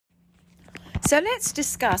So let's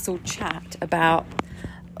discuss or chat about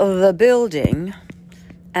the building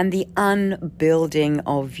and the unbuilding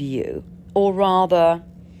of you, or rather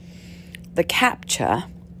the capture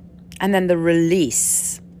and then the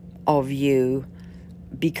release of you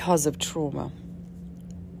because of trauma.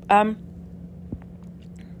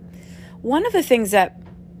 One of the things that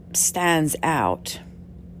stands out,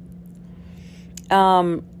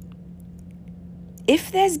 if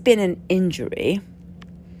there's been an injury,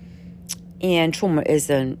 and trauma is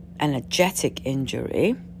an energetic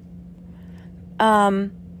injury,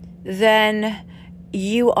 then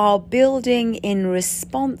you are building in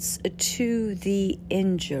response to the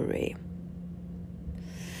injury.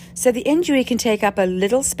 So the injury can take up a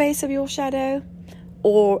little space of your shadow,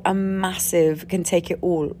 or a massive, can take it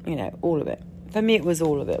all, all of it. For me, it was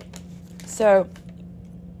all of it. So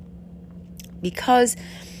because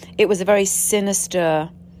it was a very sinister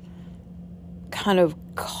kind of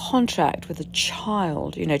contract with a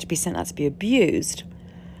child, to be sent out to be abused,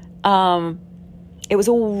 it was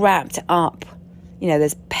all wrapped up.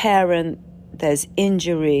 There's parent, there's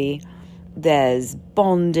injury, there's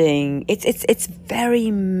bonding. It's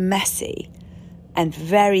very messy and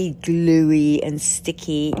very gluey and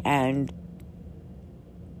sticky and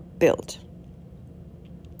built.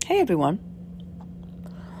 Hey everyone.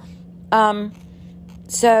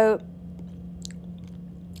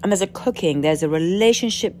 And there's a cooking, there's a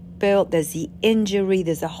relationship built, there's the injury,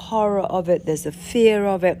 there's a horror of it, there's a fear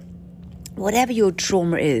of it. Whatever your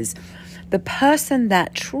trauma is, the person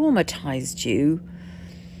that traumatized you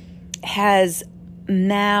has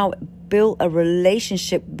now built a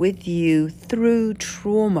relationship with you through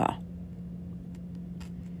trauma,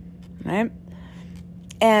 right?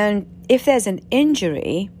 And if there's an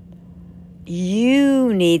injury,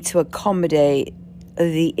 you need to accommodate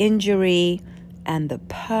the injury and the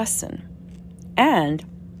person. And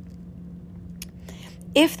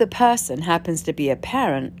if the person happens to be a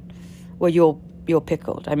parent, well, you're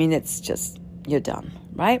pickled. It's just, you're done,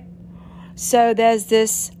 right? So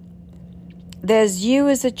there's you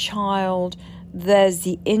as a child, there's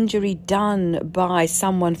the injury done by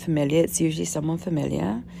someone familiar. It's usually someone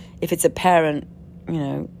familiar. If it's a parent,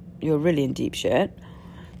 you're really in deep shit.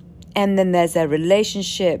 And then there's their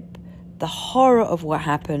relationship, the horror of what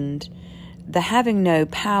happened, the having no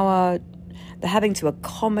power, the having to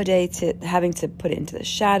accommodate it, having to put it into the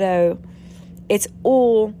shadow. It's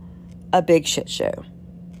all a big shit show.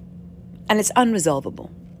 And it's unresolvable,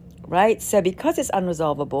 right? So because it's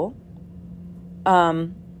unresolvable,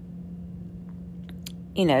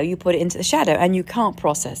 you put it into the shadow and you can't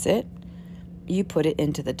process it. You put it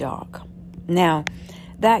into the dark. Now,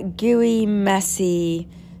 that gooey, messy,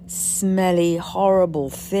 smelly, horrible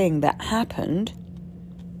thing that happened,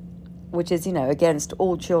 which is, against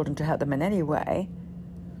all children to hurt them in any way,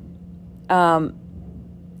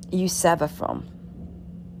 you sever from.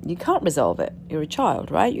 You can't resolve it. You're a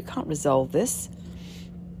child, right? You can't resolve this.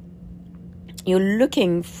 You're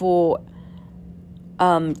looking for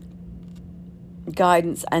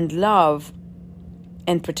guidance and love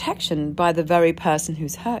and protection by the very person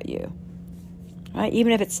who's hurt you, right?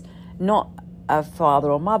 Even if it's not a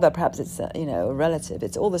father or mother, perhaps it's a relative.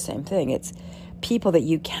 It's all the same thing. It's people that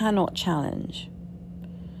you cannot challenge,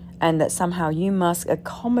 and that somehow you must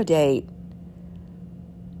accommodate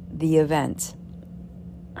the event,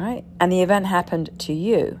 right? And the event happened to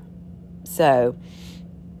you. So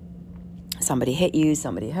somebody hit you,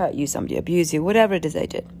 somebody hurt you, somebody abused you, whatever it is they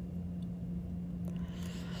did.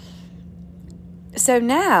 So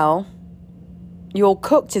now you're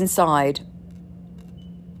cooked inside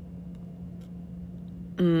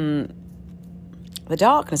the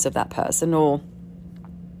darkness of that person or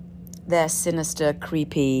their sinister,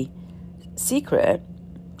 creepy secret,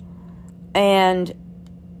 and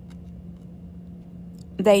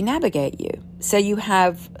they navigate you. So you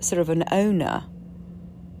have sort of an owner.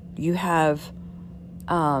 You have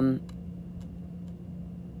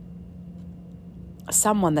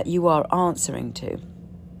someone that you are answering to,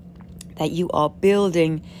 that you are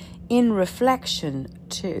building in reflection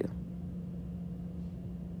to,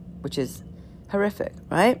 which is horrific,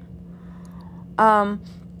 right?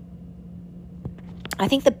 I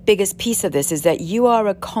think the biggest piece of this is that you are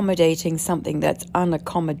accommodating something that's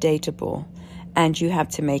unaccommodatable, and you have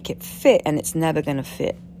to make it fit, and it's never going to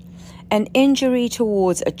fit. An injury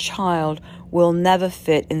towards a child will never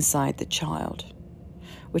fit inside the child,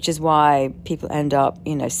 which is why people end up,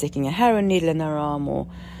 sticking a heroin needle in their arm, or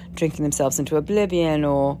drinking themselves into oblivion,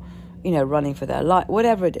 or, running for their life,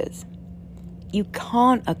 whatever it is. You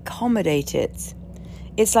can't accommodate it.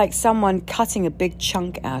 It's like someone cutting a big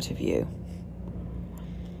chunk out of you.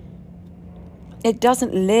 it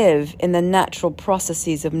doesn't live in the natural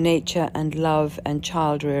processes of nature and love and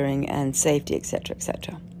child rearing and safety, etc.,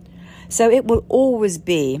 etc. So it will always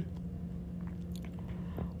be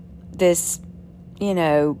this,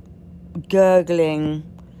 gurgling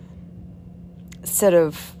sort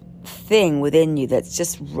of thing within you that's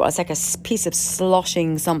just, it's like a piece of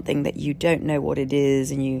sloshing something that you don't know what it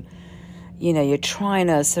is, and you're trying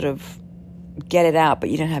to sort of get it out, but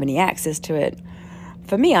you don't have any access to it.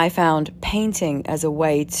 For me, I found painting as a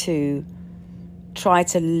way to try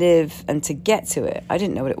to live and to get to it. I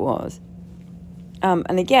didn't know what it was.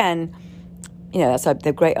 And again, that's like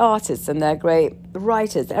they're great artists and they're great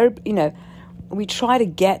writers. We try to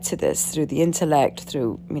get to this through the intellect,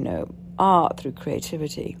 through, art, through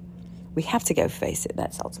creativity. We have to go face it.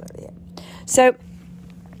 That's ultimately it. So,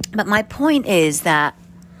 but my point is that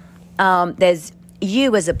there's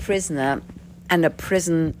you as a prisoner and a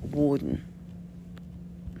prison warden.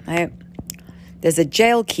 Right? There's a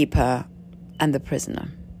jail keeper and the prisoner.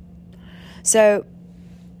 So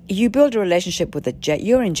you build a relationship with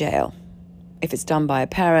you're in jail. If it's done by a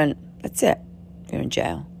parent, that's it. You're in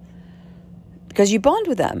jail. Because you bond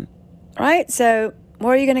with them, right? So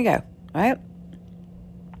where are you going to go, right?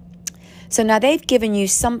 So now they've given you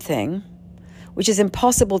something which is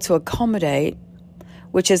impossible to accommodate,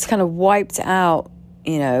 which has kind of wiped out,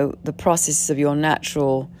 the process of your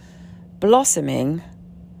natural blossoming.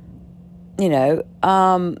 They've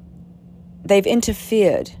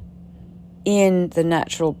interfered in the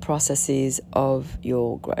natural processes of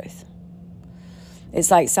your growth. It's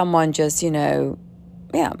like someone just, takes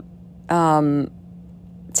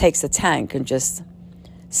a tank and just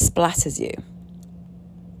splatters you.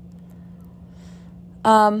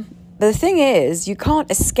 But the thing is, you can't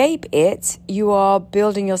escape it. You are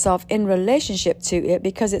building yourself in relationship to it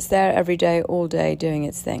because it's there every day, all day, doing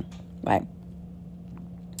its thing, right?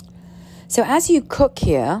 So as you cook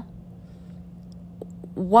here,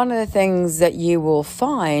 one of the things that you will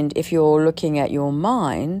find if you're looking at your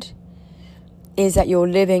mind is that you're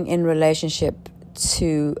living in relationship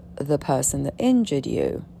to the person that injured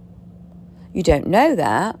you. You don't know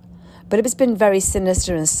that, but if it's been very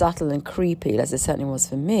sinister and subtle and creepy, as it certainly was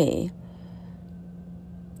for me,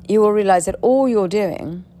 you will realize that all you're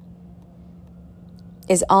doing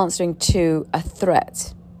is answering to a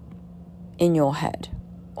threat in your head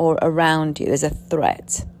or around you. There's a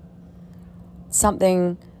threat.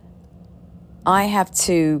 Something I have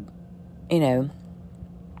to,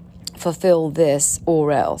 fulfill this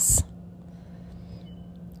or else.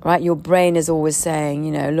 Right? Your brain is always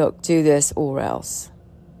saying, look, do this or else.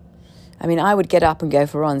 I mean, I would get up and go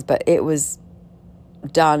for runs, but it was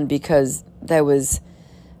done because there was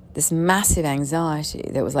this massive anxiety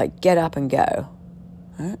that was like, get up and go.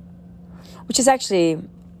 Right? Which is actually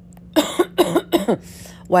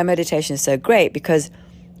why meditation is so great, because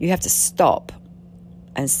you have to stop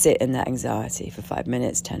and sit in that anxiety for 5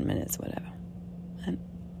 minutes, 10 minutes, whatever. Right?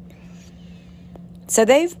 So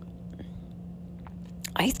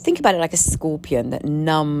I think about it like a scorpion that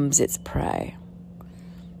numbs its prey.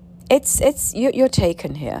 You're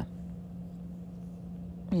taken here.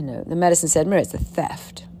 The medicine said, Maria, it's a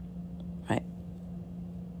theft, right?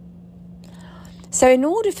 So in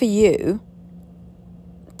order for you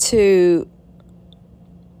to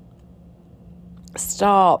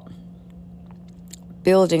start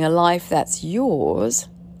building a life that's yours,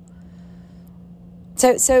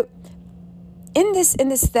 so in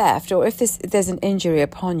this theft, or if there's an injury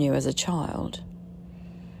upon you as a child,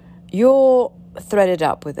 you're threaded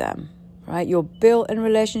up with them, right? You're built in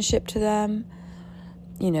relationship to them.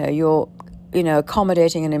 You're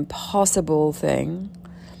accommodating an impossible thing.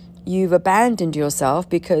 You've abandoned yourself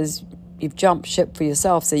because you've jumped ship for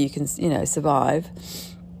yourself so you can survive.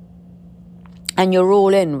 And you're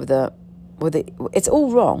all in with the it's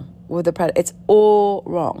all wrong with the predator. It's all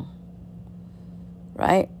wrong,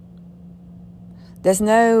 right? There's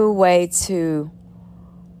no way to,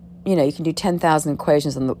 you can do 10,000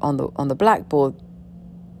 equations on the blackboard.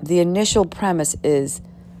 The initial premise is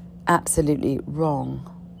absolutely wrong.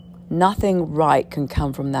 Nothing right can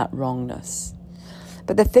come from that wrongness.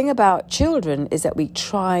 But the thing about children is that we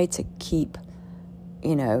try to keep,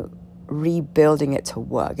 rebuilding it to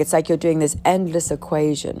work. It's like you're doing this endless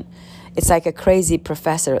equation. It's like a crazy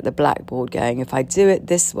professor at the blackboard going, if I do it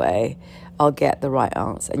this way, I'll get the right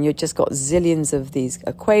answer. And you've just got zillions of these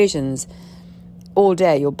equations. All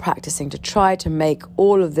day you're practicing to try to make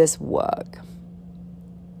all of this work.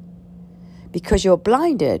 Because you're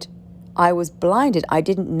blinded. I was blinded. I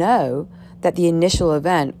didn't know that the initial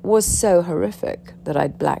event was so horrific that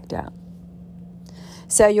I'd blacked out.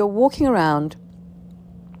 So you're walking around.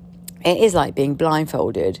 It is like being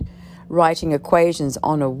blindfolded, writing equations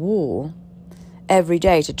on a wall every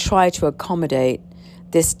day to try to accommodate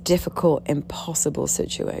this difficult, impossible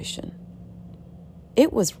situation.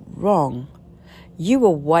 It was wrong. You were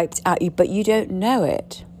wiped out, but you don't know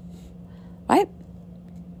it, right?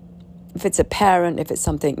 If it's a parent, if it's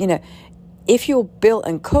something, if you're built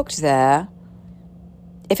and cooked there,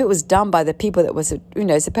 if it was done by the people that was,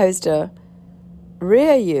 supposed to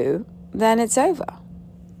rear you, then it's over.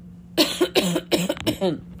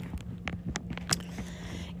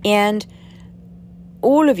 And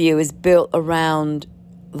all of you is built around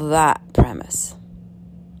that premise.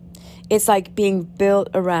 It's like being built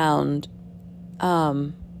around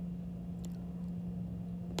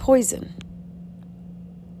poison.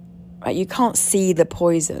 Right? You can't see the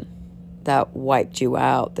poison that wiped you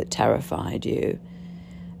out, that terrified you,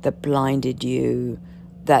 that blinded you,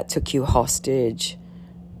 that took you hostage,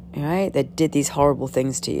 right? That did these horrible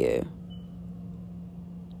things to you.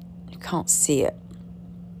 You can't see it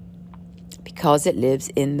because it lives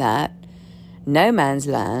in that no man's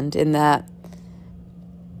land, in that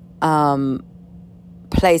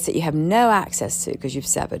place that you have no access to because you've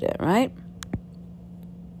severed it, right?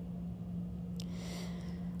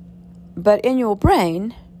 But in your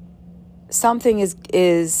brain, something is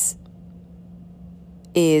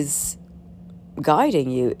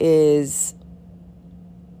guiding you, is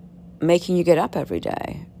making you get up every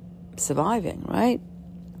day, surviving, right?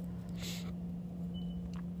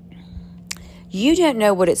 You don't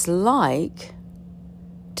know what it's like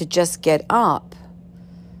to just get up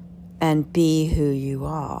and be who you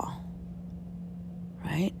are,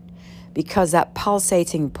 right? Because that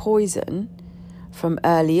pulsating poison from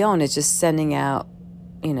early on is just sending out,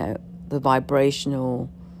 the vibrational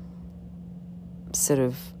sort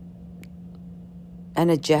of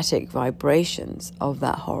energetic vibrations of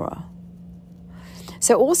that horror.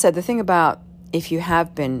 So also the thing about if you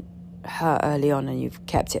have been hurt early on and you've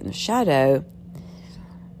kept it in the shadow,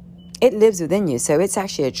 it lives within you. So it's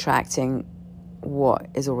actually attracting what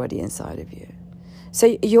is already inside of you.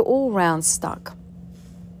 So you're all round stuck.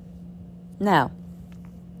 Now,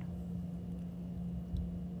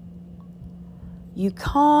 you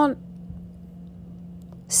can't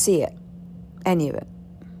see it, any of it.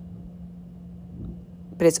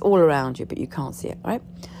 But it's all around you, but you can't see it, right?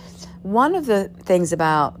 One of the things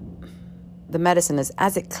about the medicine is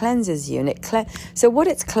as it cleanses you, and so what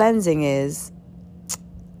it's cleansing is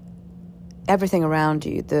everything around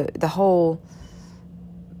you, the whole,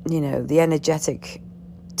 the energetic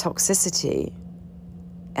toxicity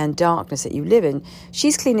and darkness that you live in.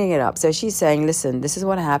 She's cleaning it up. So she's saying, listen, this is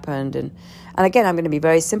what happened. And again, I'm going to be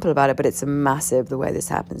very simple about it, but it's massive the way this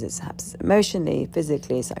happens. It happens emotionally,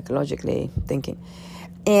 physically, psychologically, thinking.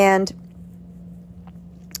 And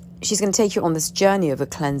she's going to take you on this journey of a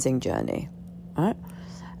cleansing journey, right?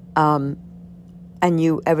 And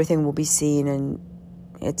everything will be seen, and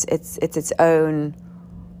it's its own,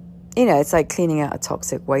 it's like cleaning out a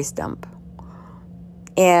toxic waste dump.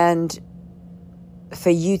 And for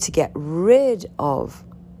you to get rid of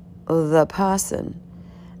the person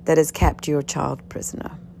that has kept your child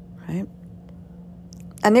prisoner, right?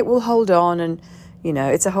 And it will hold on, and,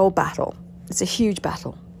 it's a whole battle. It's a huge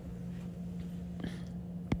battle.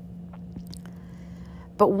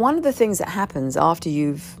 But one of the things that happens after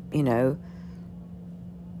you've, it's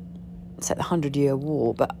like the 100-year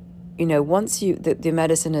war, but, once the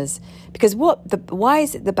medicine is, because why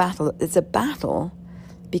is it the battle? It's a battle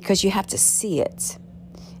because you have to see it,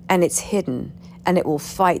 and it's hidden, and it will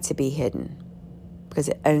fight to be hidden because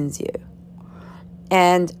it owns you.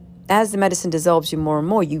 And as the medicine dissolves you more and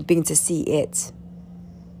more, you begin to see its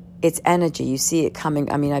energy. You see it coming.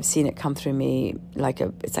 I mean, I've seen it come through me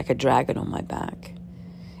it's like a dragon on my back.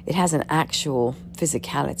 It has an actual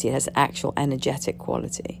physicality. It has an actual energetic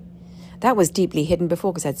quality. That was deeply hidden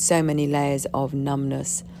before because I had so many layers of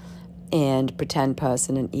numbness and pretend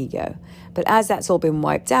person and ego. But as that's all been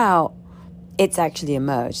wiped out, it's actually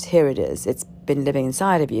emerged. Here it is. It's been living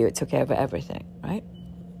inside of you. It took over everything, right?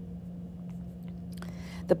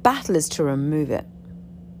 The battle is to remove it.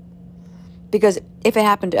 Because if it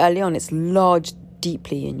happened early on, it's lodged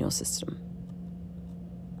deeply in your system.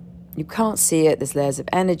 You can't see it. There's layers of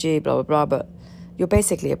energy, blah, blah, blah, but you're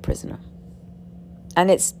basically a prisoner.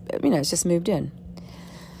 And it's just moved in.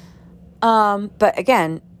 But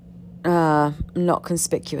again, not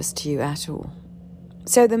conspicuous to you at all.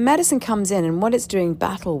 So the medicine comes in, and what it's doing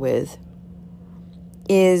battle with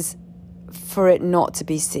is for it not to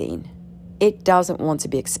be seen. It doesn't want to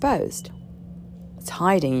be exposed. It's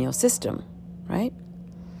hiding in your system, right?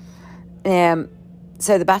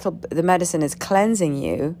 So the medicine is cleansing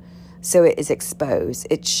you So it is exposed.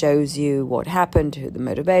 It shows you what happened, the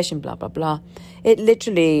motivation, blah, blah, blah. It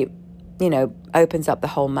literally, opens up the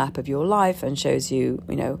whole map of your life and shows you,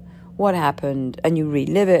 what happened, and you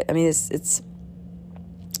relive it. I mean, it's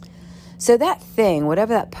so that thing,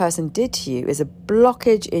 whatever that person did to you, is a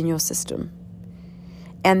blockage in your system.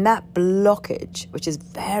 And that blockage, which is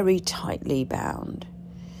very tightly bound,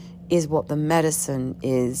 is what the medicine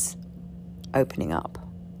is opening up.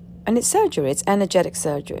 And it's surgery. It's energetic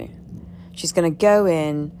surgery. She's going to go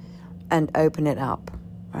in and open it up,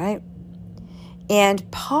 right? And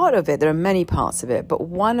part of it, there are many parts of it, but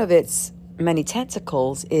one of its many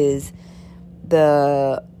tentacles is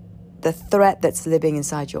the threat that's living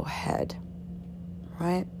inside your head,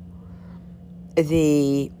 right?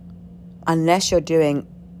 Unless you're doing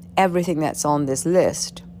everything that's on this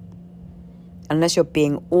list, unless you're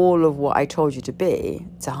being all of what I told you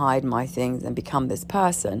to hide my things and become this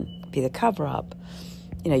person, be the cover-up,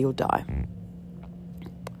 you'll die.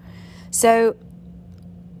 So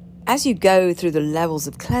as you go through the levels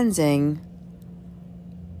of cleansing,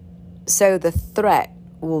 so the threat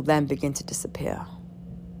will then begin to disappear.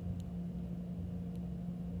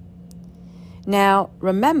 Now,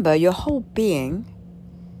 remember, your whole being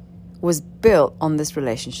was built on this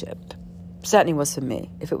relationship. Certainly was for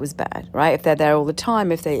me, if it was bad, right? If they're there all the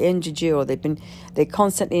time, if they injured you, or they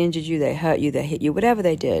constantly injured you, they hurt you, they hit you, whatever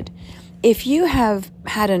they did. If you have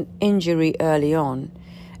had an injury early on,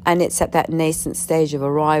 and it's at that nascent stage of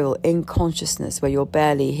arrival in consciousness where you're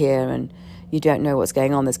barely here and you don't know what's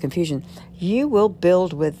going on, there's confusion, you will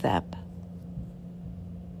build with them.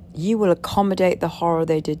 You will accommodate the horror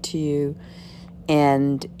they did to you,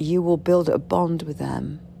 and you will build a bond with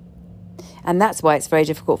them. And that's why it's very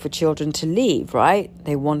difficult for children to leave, right?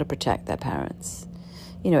 They want to protect their parents.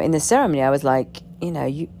 In the ceremony, I was like,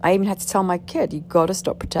 I even had to tell my kid, you got to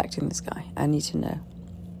stop protecting this guy. I need to know.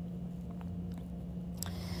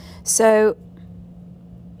 So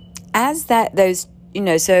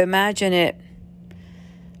so imagine it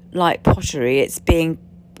like pottery.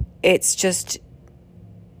 It's just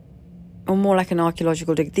more like an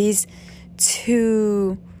archaeological dig. These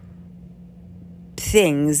two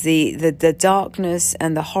things, the darkness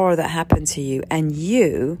and the horror that happened to you, and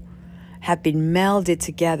you have been melded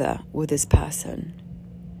together with this person.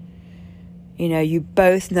 You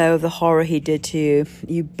both know the horror he did to you.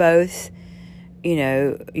 You both,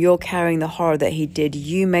 you're carrying the horror that he did.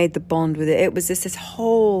 You made the bond with it. It was just this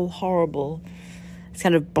whole horrible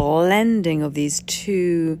kind of blending of these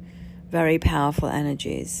two very powerful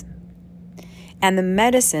energies. And the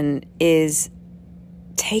medicine is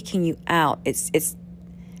taking you out. It's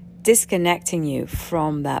disconnecting you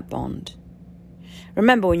from that bond.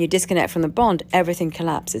 Remember, when you disconnect from the bond, everything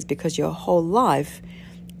collapses, because your whole life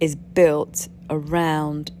is built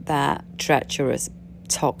around that treacherous,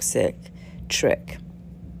 toxic trick.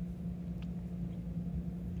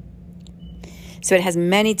 So it has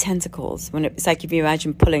many tentacles. It's like if you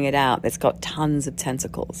imagine pulling it out, it's got tons of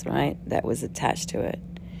tentacles, right, that was attached to it.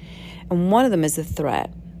 And one of them is the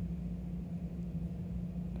threat.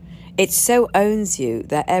 It so owns you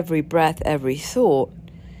that every breath, every thought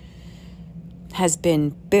has been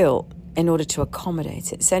built in order to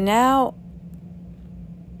accommodate it. So now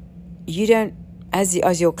you don't,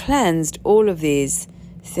 as you're cleansed, all of these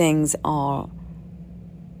things are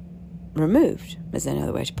removed. There's no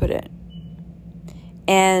other way to put it.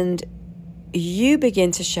 And you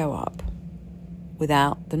begin to show up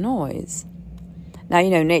without the noise. Now,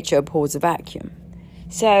 nature abhors a vacuum.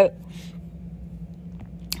 So,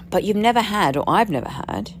 but you've never had, or I've never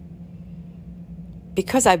had,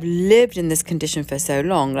 because I've lived in this condition for so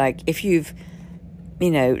long, like if you've,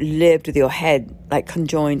 lived with your head like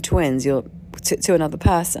conjoined twins, you're to another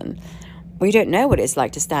person, well, you don't know what it's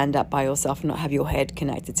like to stand up by yourself and not have your head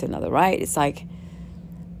connected to another, right? It's like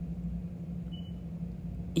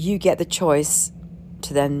you get the choice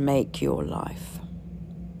to then make your life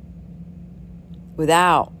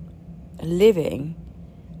without living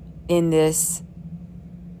in this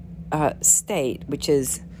state which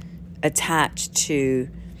is attached to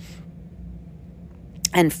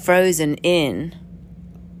and frozen in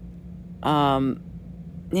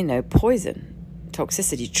poison,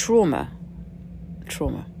 toxicity, trauma.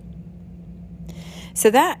 So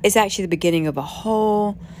that is actually the beginning of a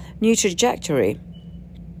whole new trajectory.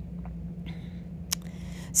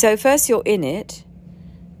 So first you're in it,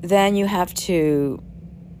 then you have to,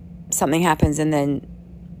 something happens, and then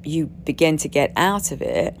you begin to get out of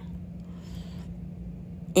it.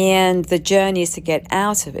 And the journey is to get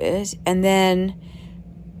out of it. And then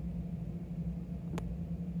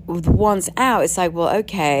once out, it's like, well,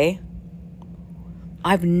 okay,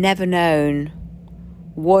 I've never known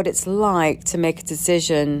what it's like to make a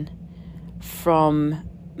decision from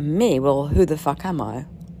me. Well, who the fuck am I?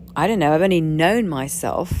 I don't know. I've only known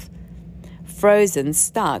myself frozen,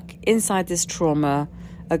 stuck inside this trauma,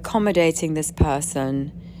 accommodating this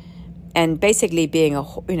person, and basically being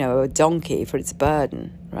a donkey for its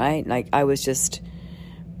burden, right? Like I was just,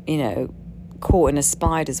 caught in a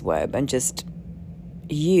spider's web and just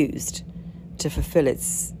used to fulfill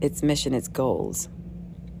its mission, its goals.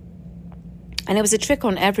 And it was a trick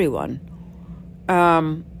on everyone.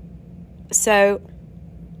 So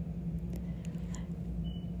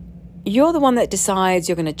you're the one that decides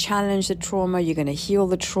you're going to challenge the trauma, you're going to heal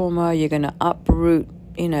the trauma, you're going to uproot,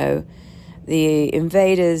 the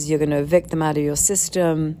invaders, you're going to evict them out of your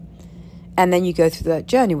system. And then you go through that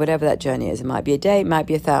journey, whatever that journey is. It might be a day, it might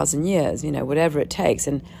be 1,000 years, whatever it takes.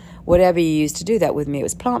 And whatever you use to do that, with me, it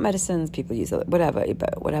was plant medicines, people use it, whatever,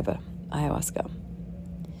 ayahuasca.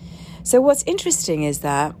 So what's interesting is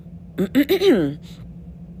that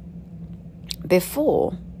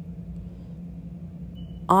before,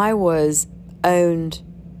 I was owned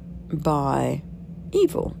by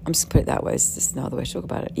evil. I'm just going to put it that way. It's just another way to talk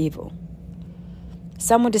about it. Evil.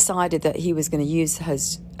 Someone decided that he was going to use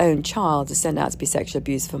his own child to send out to be sexually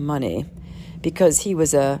abused for money because he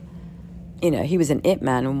was he was an it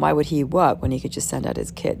man, and why would he work when he could just send out his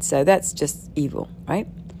kid? So that's just evil, right?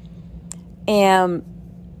 And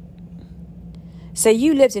so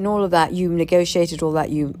you lived in all of that, you negotiated all that,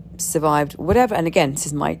 you survived, whatever. And again, this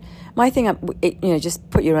is my thing, just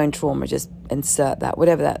put your own trauma, just insert that,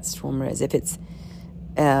 whatever that trauma is, if it's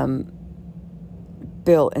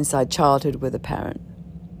built inside childhood with a parent.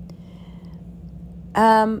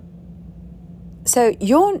 So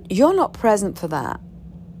you're not present for that.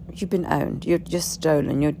 You've been owned. You're just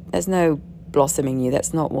stolen. There's no blossoming you.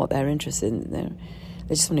 That's not what they're interested in.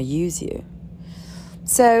 They just want to use you.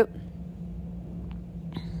 So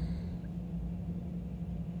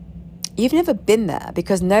you've never been there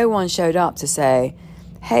because no one showed up to say,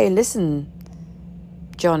 hey, listen,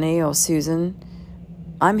 Johnny or Susan,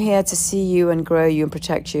 I'm here to see you and grow you and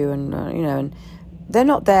protect you. And, and they're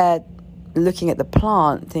not there looking at the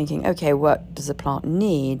plant thinking, okay, what does the plant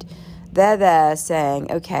need? They're there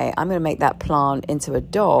saying, okay, I'm going to make that plant into a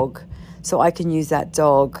dog so I can use that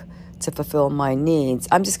dog to fulfill my needs.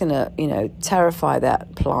 I'm just going to, terrify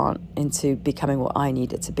that plant into becoming what I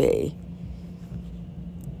need it to be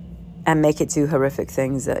and make it do horrific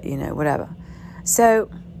things that, whatever. So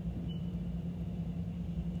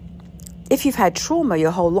if you've had trauma,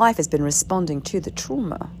 your whole life has been responding to the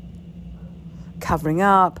trauma. Covering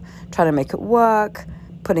up, trying to make it work,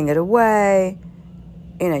 putting it away.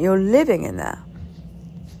 You're living in there.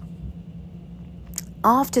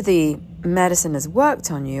 After the medicine has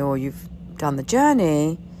worked on you or you've done the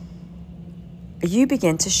journey, you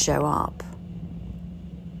begin to show up.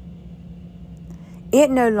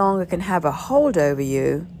 It no longer can have a hold over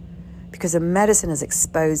you because the medicine has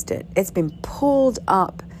exposed it. It's been pulled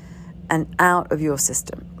up and out of your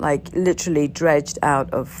system, like literally dredged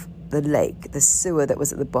out of the lake, the sewer that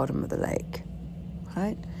was at the bottom of the lake,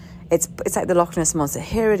 right? It's like the Loch Ness Monster.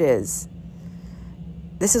 Here it is.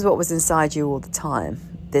 This is what was inside you all the time.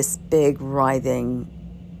 This big, writhing,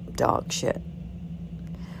 dark shit.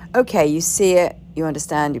 Okay, you see it, you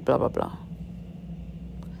understand, you blah, blah, blah.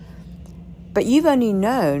 But you've only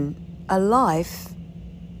known a life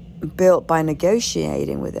built by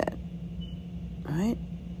negotiating with it, right?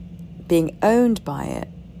 Being owned by it.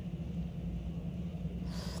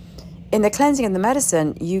 In the cleansing of the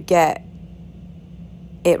medicine, you get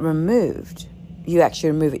it removed. You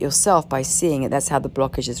actually remove it yourself by seeing it. That's how the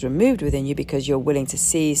blockage is removed within you, because you're willing to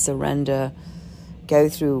see, surrender, go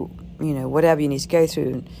through, whatever you need to go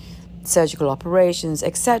through, surgical operations,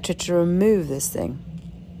 etc., to remove this thing.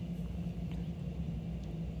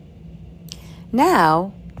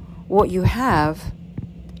 Now, what you have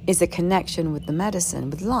is a connection with the medicine,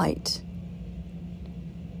 with light.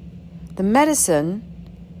 The medicine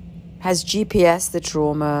has GPS the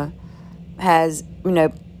trauma, has,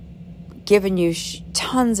 given you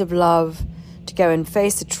tons of love to go and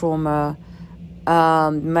face the trauma.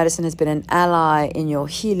 Medicine has been an ally in your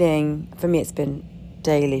healing. For me, it's been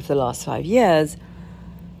daily for the last 5 years,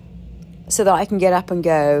 so that I can get up and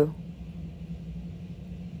go,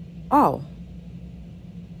 oh,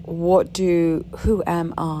 who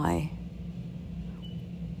am I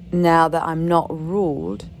now that I'm not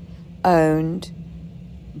ruled, owned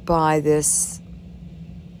by this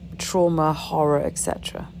trauma, horror,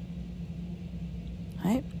 etc.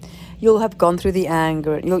 Right? You'll have gone through the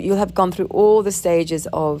anger. You'll have gone through all the stages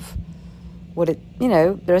of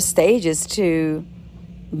there are stages to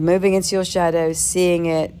moving into your shadow, seeing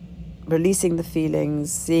it, releasing the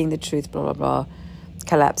feelings, seeing the truth, blah, blah, blah,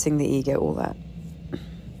 collapsing the ego, all that.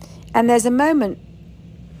 And there's a moment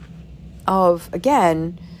of,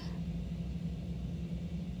 again,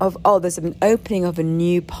 there's an opening of a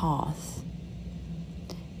new path.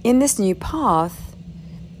 In this new path,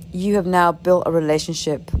 you have now built a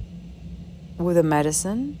relationship with a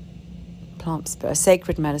medicine, a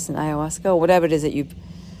sacred medicine, ayahuasca, or whatever it is that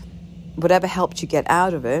whatever helped you get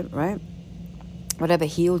out of it, right? Whatever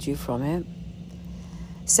healed you from it.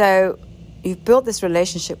 So you've built this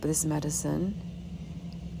relationship with this medicine.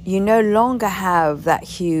 You no longer have that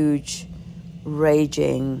huge,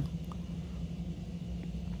 raging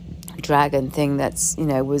dragon thing that's,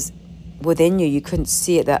 was within you. You couldn't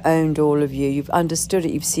see it, that owned all of you. You've understood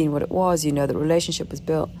it. You've seen what it was. You know the relationship was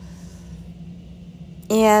built.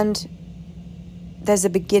 And there's a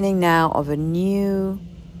beginning now of a new,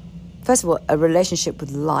 first of all, a relationship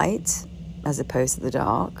with light as opposed to the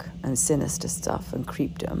dark and sinister stuff and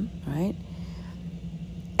creepdom, right?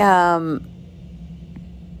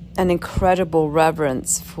 An incredible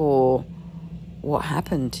reverence for what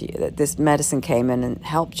happened to you, that this medicine came in and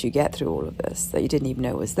helped you get through all of this, that you didn't even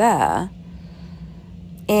know was there.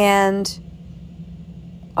 And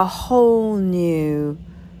a whole new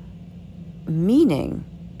meaning,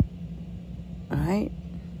 right?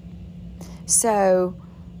 So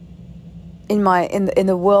in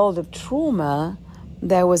the world of trauma,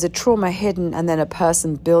 there was a trauma hidden and then a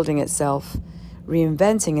person building itself,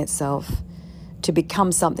 reinventing itself to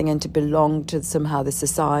become something and to belong to somehow the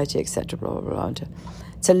society, etc., blah, blah, blah,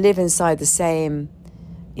 to live inside the same,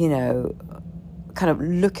 kind of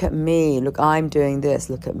look at me, look, I'm doing this,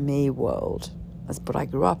 look at me world. That's what I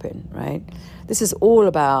grew up in, right? This is all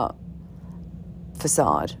about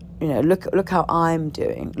facade. Look how I'm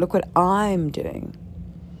doing. Look what I'm doing.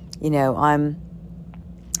 I'm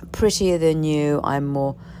prettier than you. I'm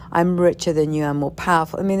richer than you. I'm more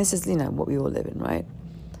powerful. I mean, this is, what we all live in, right?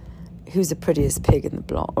 Who's the prettiest pig in the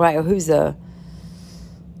block, right? Or who's the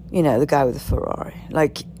guy with the Ferrari?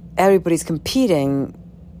 Like, everybody's competing,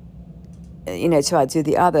 to outdo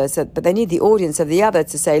the other. So, but they need the audience of the other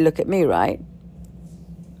to say, look at me, right?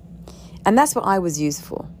 And that's what I was used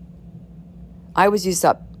for. I was used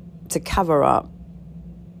up to cover up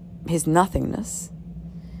his nothingness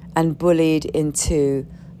and bullied into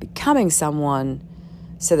becoming someone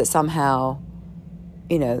so that somehow,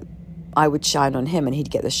 I would shine on him and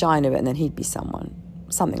he'd get the shine of it and then he'd be something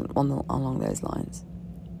along those lines.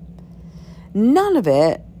 None of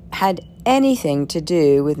it had anything to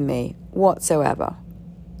do with me whatsoever.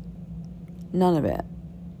 None of it.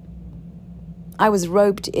 I was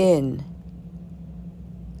roped in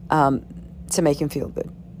to make him feel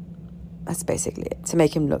good. That's basically it. To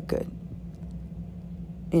make him look good.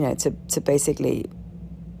 To basically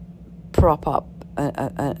prop up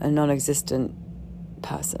a non-existent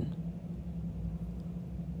person.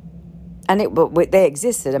 And they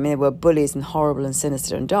existed. I mean, they were bullies and horrible and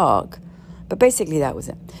sinister and dark. But basically that was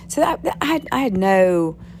it. So I had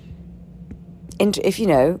no...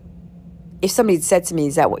 If somebody had said to me,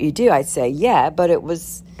 is that what you do? I'd say, yeah, but it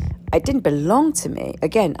didn't belong to me.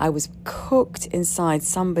 Again, I was cooked inside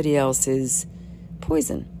somebody else's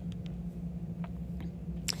poison.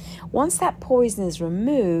 Once that poison is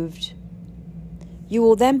removed, you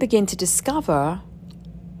will then begin to discover,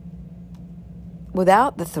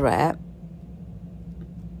 without the threat,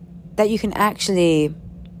 that you can actually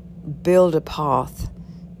build a path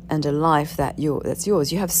and a life that's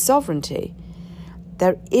yours. You have sovereignty.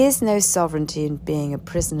 There is no sovereignty in being a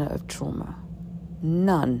prisoner of trauma.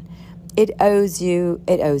 None. It owns you.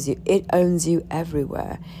 It owns you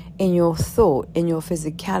everywhere. In your thought, in your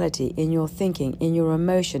physicality, in your thinking, in your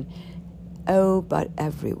emotion. Oh, but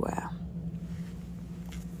everywhere.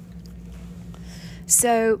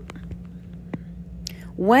 So,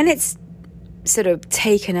 when it's sort of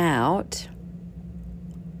taken out,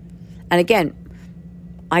 and again,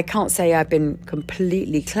 I can't say I've been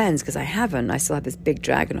completely cleansed because I haven't. I still have this big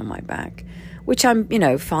dragon on my back, which I'm,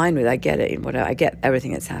 fine with. I get it. Whatever. I get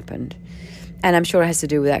everything that's happened. And I'm sure it has to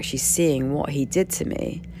do with actually seeing what he did to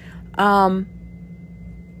me.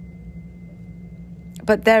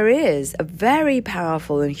 But there is a very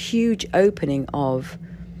powerful and huge opening of,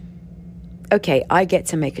 okay, I get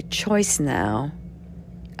to make a choice now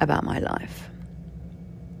about my life.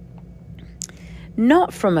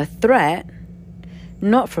 Not from a threat,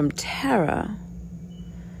 not from terror,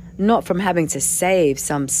 not from having to save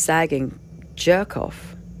some sagging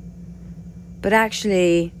jerk-off, but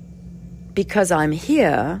actually because I'm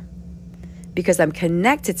here, because I'm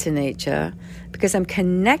connected to nature, because I'm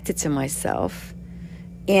connected to myself,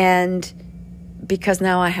 and because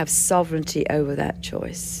now I have sovereignty over that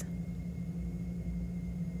choice.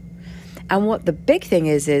 And what the big thing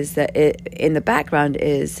is that in the background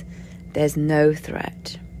is there's no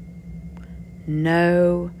threat.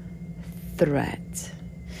 No threat.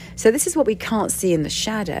 So this is what we can't see in the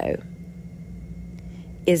shadow,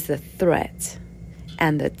 is the threat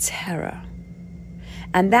and the terror.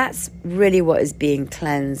 And that's really what is being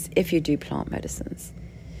cleansed if you do plant medicines.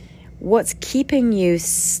 What's keeping you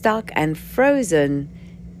stuck and frozen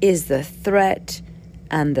is the threat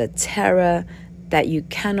and the terror that you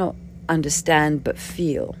cannot understand but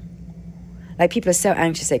feel. Like, people are so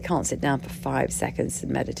anxious they can't sit down for 5 seconds to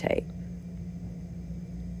meditate.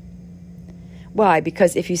 Why?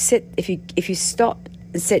 Because if you stop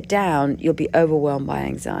and sit down, you'll be overwhelmed by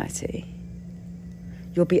anxiety.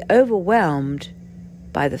 You'll be overwhelmed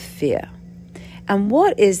by the fear. And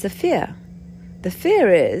what is the fear? The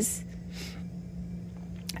fear is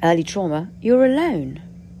early trauma. You're alone.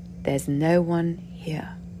 There's no one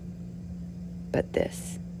here but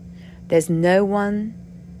this. There's no one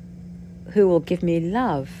who will give me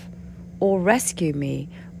love or rescue me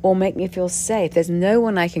or make me feel safe. There's no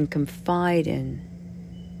one I can confide in.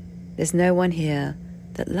 There's no one here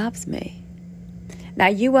that loves me. Now,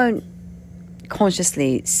 you won't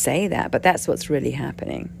consciously say that, but that's what's really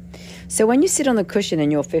happening. So when you sit on the cushion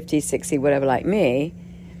and you're 50, 60, whatever, like me,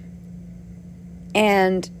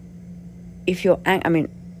 and if you're, I'm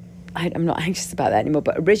not anxious about that anymore,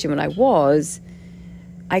 but originally when I was,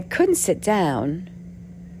 I couldn't sit down,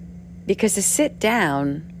 because to sit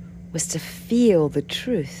down was to feel the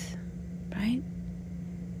truth, right?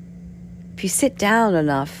 If you sit down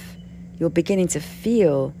enough, you're beginning to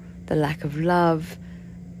feel the lack of love,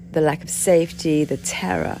 the lack of safety, the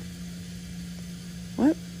terror.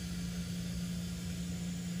 What?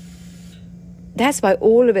 That's why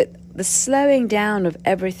all of it, the slowing down of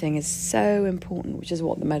everything is so important, which is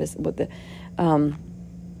what the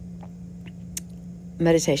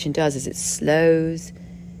meditation does, is it slows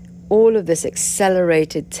all of this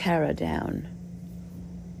accelerated terror down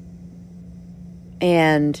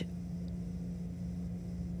and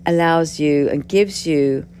allows you and gives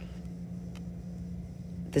you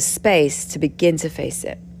the space to begin to face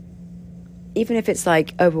it. Even if it's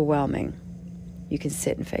like overwhelming, you can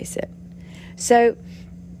sit and face it. So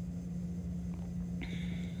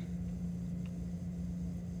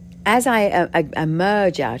as I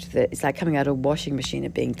emerge out of it, it's like coming out of a washing machine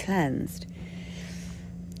and being cleansed.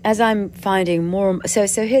 As I'm finding more, so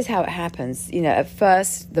here's how it happens. You know, at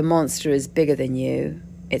first the monster is bigger than you.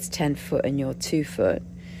 It's 10 foot and you're 2 foot.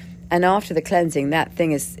 And after the cleansing, that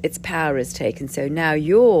thing its power is taken. So now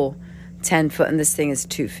you're 10 foot and this thing is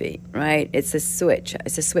 2 feet, right? It's a switch.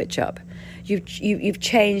 It's a switch up. You've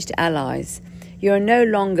changed allies. You're no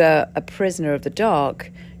longer a prisoner of the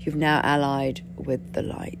dark. You've now allied with the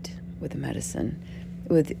light, with the medicine,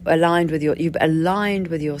 you've aligned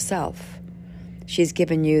with yourself. She's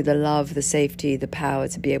given you the love, the safety, the power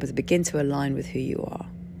to be able to begin to align with who you are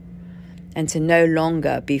and to no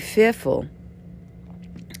longer be fearful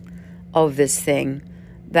of this thing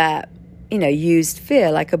that, used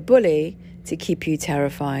fear like a bully to keep you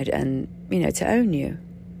terrified and, to own you,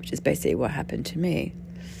 which is basically what happened to me.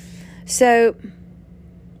 So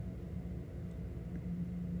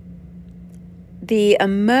the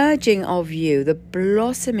emerging of you, the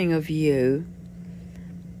blossoming of you,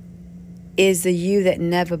 is the you that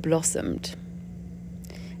never blossomed.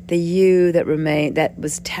 The you that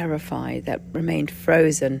was terrified, that remained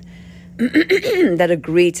frozen, that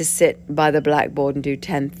agreed to sit by the blackboard and do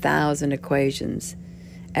 10,000 equations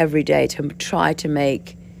every day to try to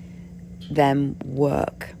make them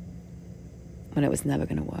work when it was never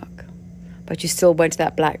going to work. But you still went to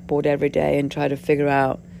that blackboard every day and tried to figure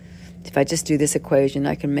out, if I just do this equation,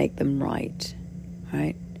 I can make them right?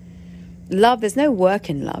 Love, there's no work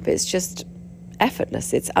in love. It's just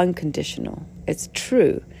effortless. It's unconditional. It's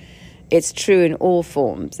true. It's true in all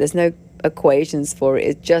forms. There's no equations for it.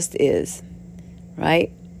 It just is,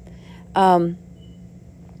 right?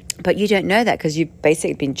 But you don't know that because you've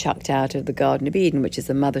basically been chucked out of the Garden of Eden, which is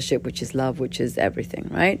the mothership, which is love, which is everything,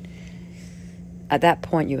 right? At that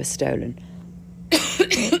point, you were stolen.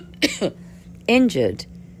 Injured,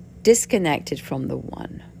 disconnected from the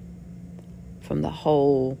one, from the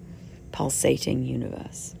whole pulsating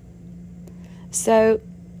universe. So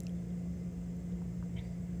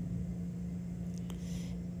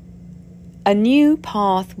a new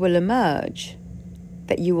path will emerge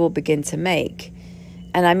that you will begin to make.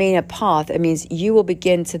 And I mean a path, it means you will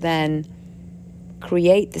begin to then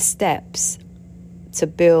create the steps to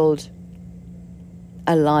build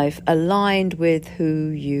a life aligned with who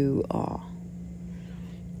you are.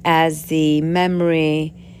 As the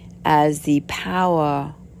memory, as the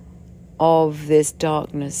power of this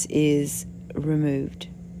darkness is removed,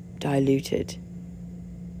 diluted,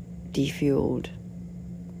 defueled.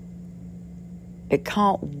 It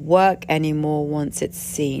can't work anymore once it's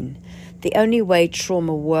seen. The only way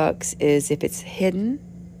trauma works is if it's hidden,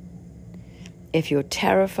 if you're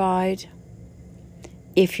terrified,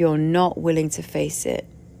 if you're not willing to face it.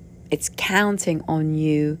 It's counting on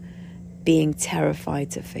you being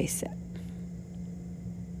terrified to face it.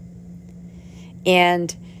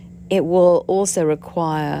 And it will also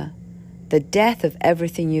require the death of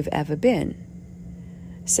everything you've ever been.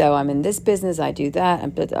 So I'm in this business, I do that,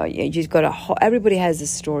 and but you've got everybody has a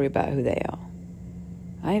story about who they are,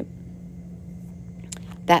 right?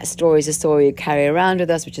 That story is a story we carry around with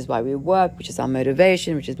us, which is why we work, which is our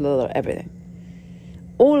motivation, which is blah, blah, blah, everything.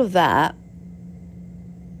 All of that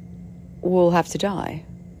will have to die.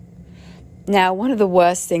 Now, one of the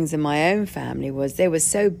worst things in my own family was they were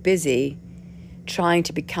so busy trying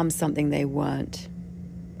to become something they weren't.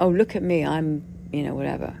 Oh, look at me, I'm,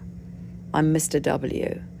 whatever. I'm Mr.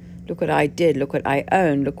 W. Look what I did, look what I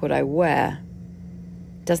own, look what I wear.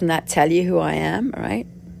 Doesn't that tell you who I am, right?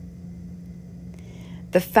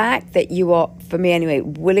 The fact that you are, for me anyway,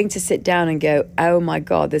 willing to sit down and go, oh my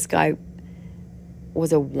God, this guy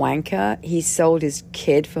was a wanker. He sold his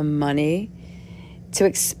kid for money. To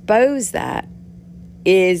expose that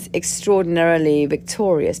is extraordinarily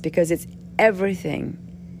victorious because it's everything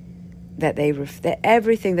that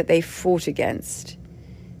everything that they fought against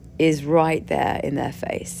is right there in their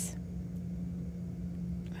face.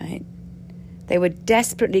 Right? They were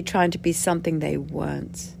desperately trying to be something they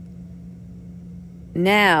weren't.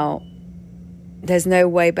 Now, there's no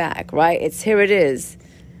way back, right? Here it is.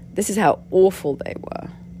 This is how awful they were.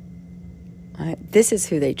 Right? This is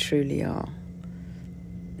who they truly are.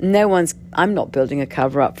 I'm not building a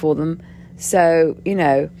cover up for them. So,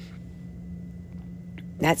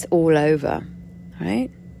 that's all over, right?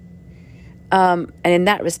 And in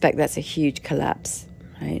that respect, that's a huge collapse,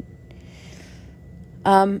 right?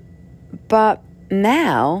 But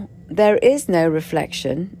now there is no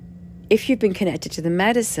reflection. If you've been connected to the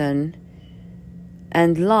medicine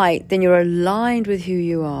and light, then you're aligned with who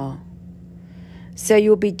you are. So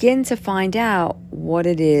you'll begin to find out what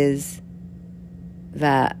it is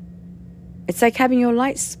that it's like having your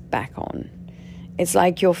lights back on. It's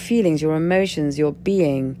like your feelings, your emotions, your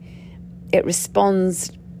being. It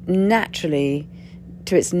responds naturally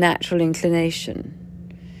to its natural inclination.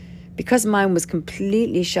 Because mine was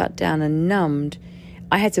completely shut down and numbed,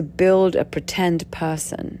 I had to build a pretend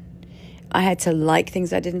person. I had to like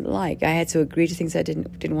things I didn't like. I had to agree to things I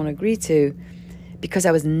didn't want to agree to because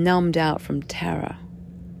I was numbed out from terror,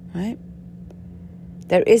 right?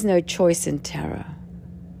 There is no choice in terror.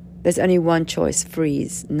 There's only one choice: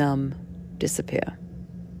 freeze, numb, disappear.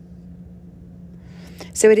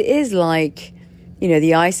 So it is like,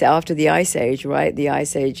 the ice after the ice age, right? The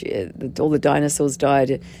ice age, all the dinosaurs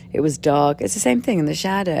died. It was dark. It's the same thing in the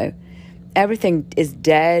shadow. Everything is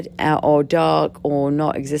dead or dark or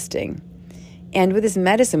not existing. And with this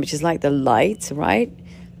medicine, which is like the light, right?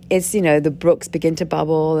 It's, the brooks begin to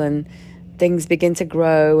bubble and things begin to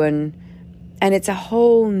grow and it's a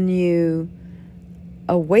whole new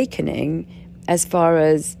awakening as far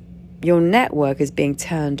as your network is being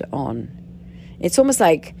turned on. It's almost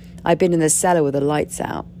like I've been in the cellar with the lights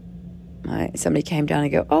out. Right? Somebody came down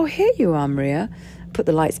and go, oh, here you are, Maria. Put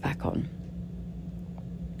the lights back on.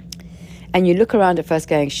 And you look around at first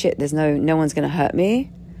going, shit, there's no one's going to hurt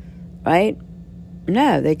me, right?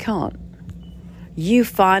 No, they can't. You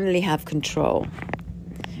finally have control.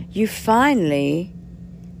 You finally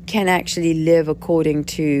can actually live according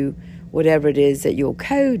to whatever it is that your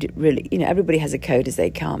code really, everybody has a code as they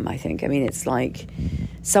come, I think. I mean, it's like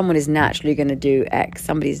someone is naturally going to do X,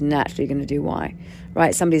 somebody's naturally going to do Y,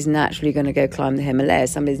 right? Somebody's naturally going to go climb the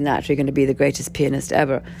Himalayas, somebody's naturally going to be the greatest pianist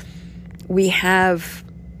ever. We have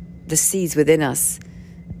the seeds within us,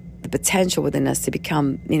 the potential within us to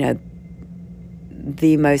become,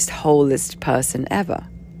 the most wholest person ever,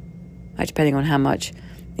 right? Depending on how much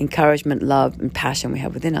encouragement, love, and passion we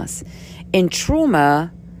have within us. In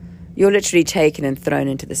trauma, you're literally taken and thrown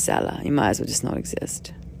into the cellar. You might as well just not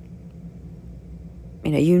exist.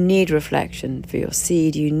 You need reflection for your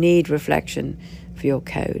seed. You need reflection for your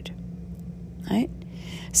code, right?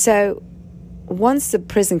 So once the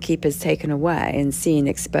prison keeper is taken away and seen,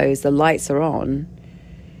 exposed, the lights are on,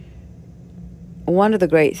 one of the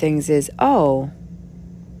great things is, oh,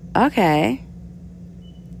 okay,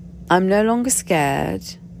 I'm no longer scared.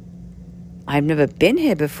 I've never been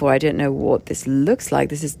here before. I don't know what this looks like.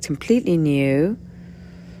 This is completely new.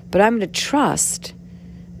 But I'm going to trust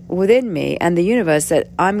within me and the universe that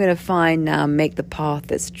I'm going to make the path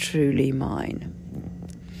that's truly mine.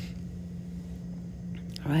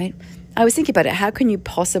 right? I was thinking about it. How can you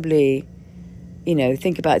possibly,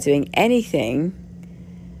 think about doing anything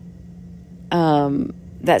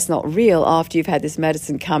that's not real after you've had this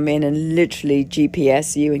medicine come in and literally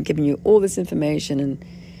GPS you and given you all this information and,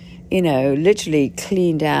 literally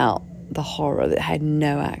cleaned out the horror that had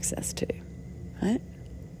no access to, right?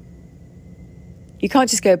 You can't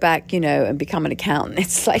just go back, and become an accountant.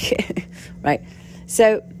 It's like, right?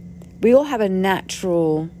 So we all have a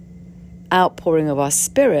natural outpouring of our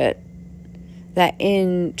spirit that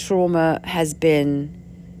in trauma has been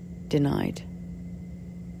denied.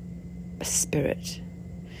 A spirit.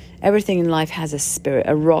 Everything in life has a spirit.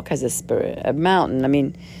 A rock has a spirit. A mountain. I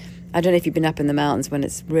mean, I don't know if you've been up in the mountains when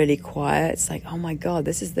it's really quiet. It's like, oh my God,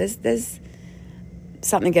 there's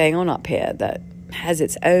something going on up here that has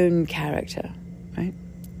its own character, right?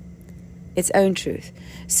 Its own truth.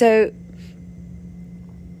 So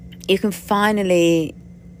you can finally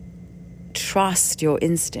trust your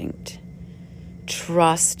instinct.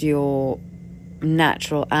 Trust your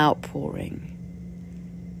natural outpouring.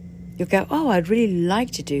 You'll go, oh, I'd really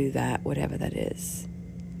like to do that, whatever that is.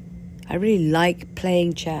 I really like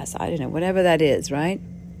playing chess. I don't know, whatever that is, right?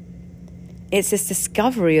 It's this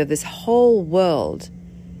discovery of this whole world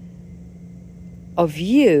of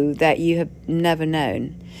you that you have never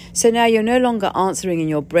known. So now you're no longer answering in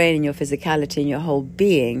your brain and your physicality and your whole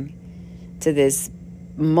being to this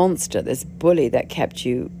monster, this bully that kept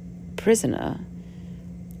you prisoner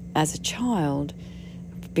as a child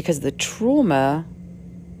because of the trauma.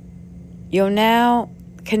 You're now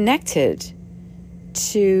connected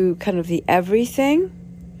to kind of the everything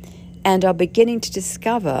and are beginning to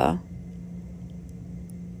discover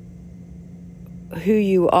who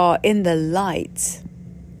you are in the light,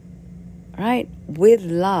 right? With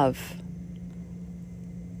love,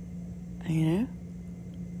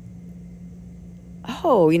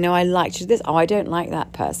 Oh, I like to do this. Oh, I don't like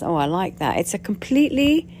that person. Oh, I like that. It's a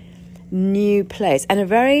completely new place and a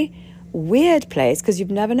very weird place because you've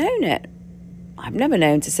never known it. I've never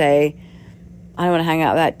known to say, I don't want to hang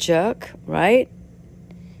out with that jerk, right?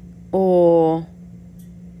 Or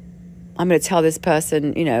I'm going to tell this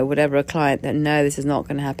person, whatever, a client, that no, this is not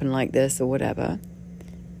going to happen like this or whatever.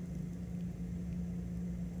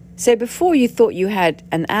 So before you thought you had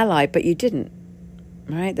an ally, but you didn't,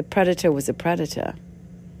 right? The predator was a predator.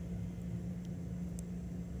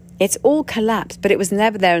 It's all collapsed, but it was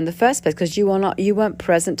never there in the first place because you weren't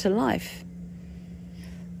present to life.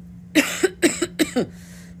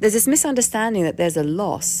 There's this misunderstanding that there's a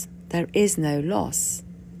loss. There is no loss.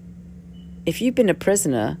 If you've been a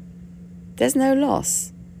prisoner, there's no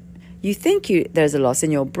loss. You think there's a loss in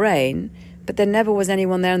your brain, but there never was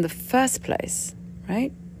anyone there in the first place,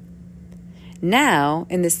 right? Now,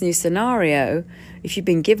 in this new scenario, if you've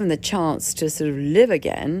been given the chance to sort of live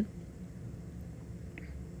again,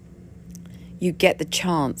 you get the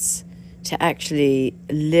chance to actually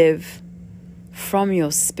live from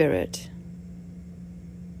your spirit.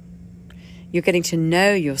 You're getting to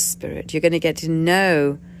know your spirit. You're going to get to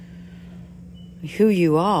know who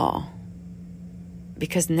you are.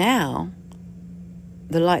 Because now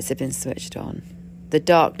the lights have been switched on. The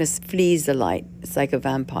darkness flees the light. It's like a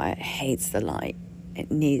vampire. It hates the light.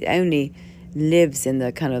 It only lives in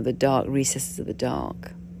the kind of the dark recesses of the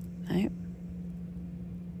dark. Right?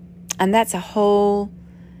 And that's a whole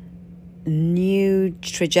new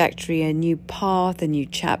trajectory, a new path, a new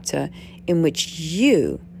chapter in which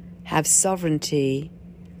you have sovereignty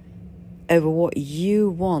over what you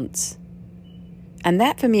want. And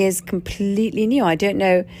that for me is completely new. I don't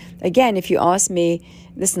know, again, if you ask me,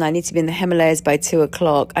 listen, I need to be in the Himalayas by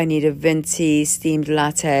 2:00. I need a venti steamed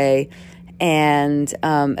latte and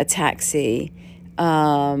a taxi.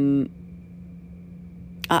 I'll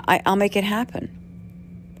make it happen.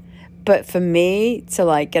 But for me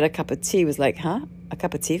to get a cup of tea was like, huh? A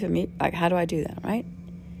cup of tea for me? Like, how do I do that, right?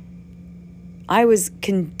 I was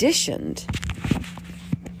conditioned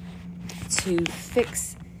to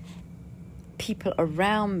fix people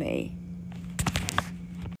around me,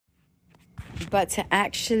 but to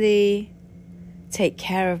actually take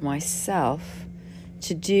care of myself,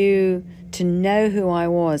 to know who I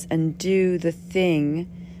was and do the thing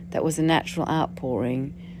that was a natural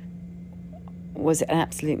outpouring was an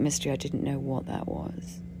absolute mystery. I didn't know what that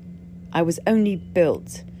was. I was only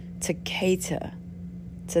built to cater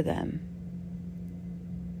to them.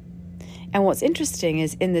 And what's interesting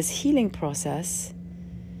is in this healing process,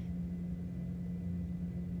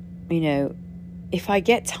 if I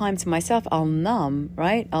get time to myself, I'll numb,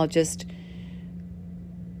 right? I'll just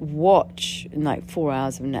watch 4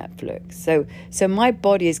 hours of Netflix. So my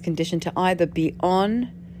body is conditioned to either be on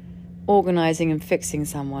organizing and fixing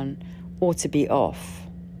someone or to be off.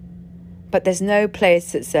 But there's no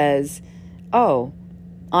place that says, oh,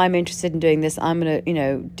 I'm interested in doing this, I'm going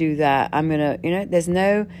to, do that, I'm going to, there's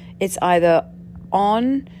no, it's either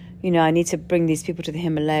on, I need to bring these people to the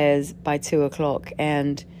Himalayas by 2:00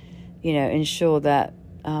 and, ensure that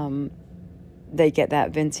they get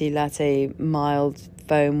that venti latte, mild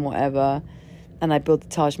foam, whatever, and I build the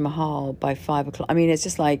Taj Mahal by 5:00. I mean, it's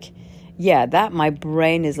just like, yeah, that my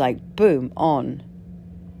brain is like, boom, on.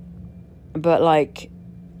 But like,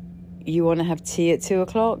 you want to have tea at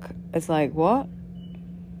 2:00? It's like, what?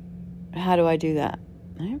 How do I do that?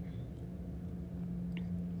 Right?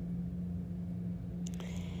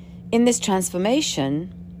 In this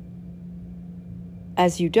transformation,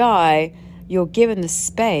 as you die, you're given the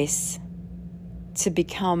space to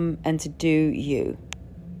become and to do you.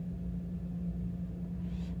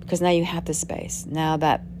 Because now you have the space. Now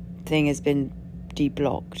that thing has been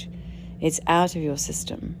deblocked. It's out of your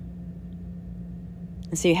system.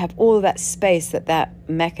 And so you have all of that space that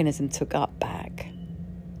mechanism took up back.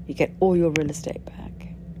 You get all your real estate back.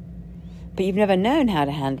 But you've never known how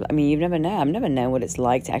to handle it. I mean, I've never known what it's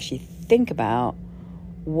like to actually think about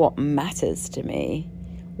what matters to me.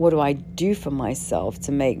 What do I do for myself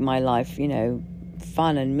to make my life,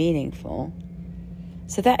 fun and meaningful?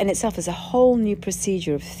 So that in itself is a whole new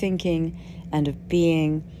procedure of thinking and of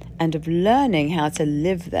being and of learning how to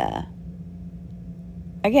live there.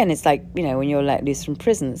 Again, it's like, when you're let loose from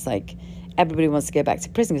prison, it's like everybody wants to go back to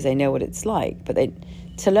prison because they know what it's like. But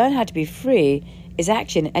to learn how to be free is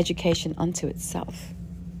actually an education unto itself.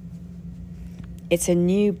 It's a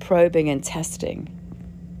new probing and testing.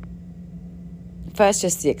 First,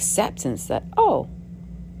 just the acceptance that, oh,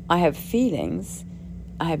 I have feelings,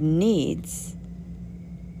 I have needs,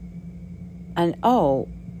 and oh,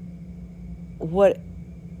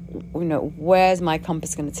 where's my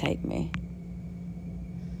compass going to take me?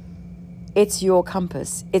 It's your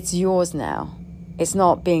compass. It's yours now. It's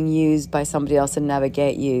not being used by somebody else to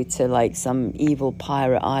navigate you to like some evil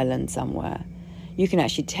pirate island somewhere. You can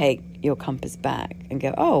actually take your compass back and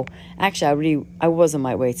go, oh, actually, I was on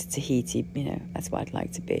my way to Tahiti. That's where I'd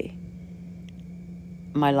like to be.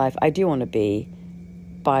 My life, I do want to be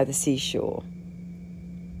by the seashore.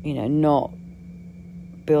 Not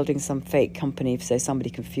building some fake company so somebody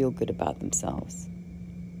can feel good about themselves.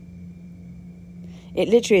 It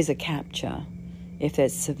literally is a capture, if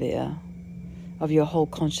it's severe, of your whole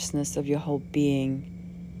consciousness, of your whole being.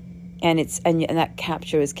 And that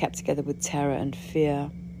capture is kept together with terror and fear.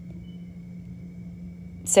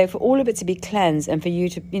 So for all of it to be cleansed and for you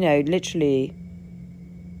to, literally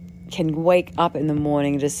can wake up in the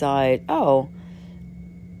morning and decide, oh,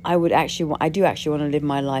 I do actually want to live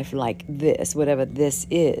my life like this, whatever this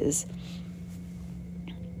is.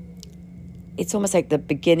 It's almost like the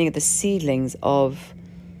beginning of the seedlings of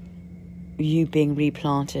you being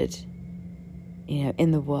replanted,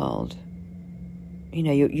 in the world.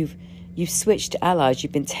 You've switched allies.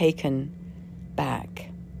 You've been taken back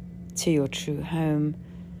to your true home.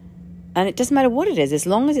 And it doesn't matter what it is, as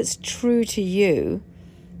long as it's true to you,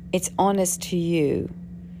 it's honest to you,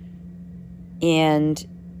 and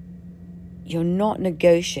you're not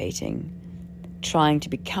negotiating, trying to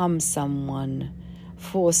become someone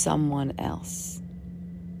for someone else.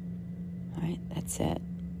 Right? That's it.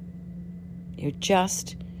 You're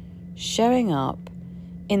just showing up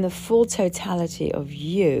in the full totality of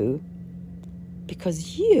you,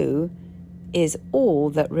 because you is all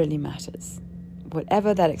that really matters.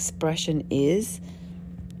 Whatever that expression is,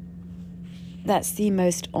 that's the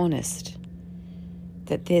most honest.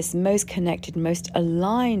 That this most connected, most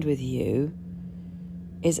aligned with you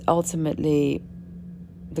is ultimately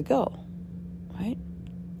the goal, right?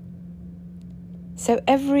 So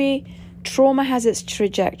every trauma has its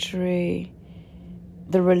trajectory.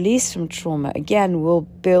 The release from trauma, again, will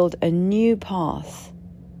build a new path,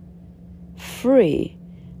 free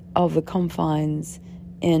of the confines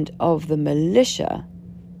and of the militia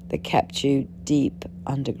that kept you deep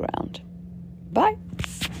underground. Bye.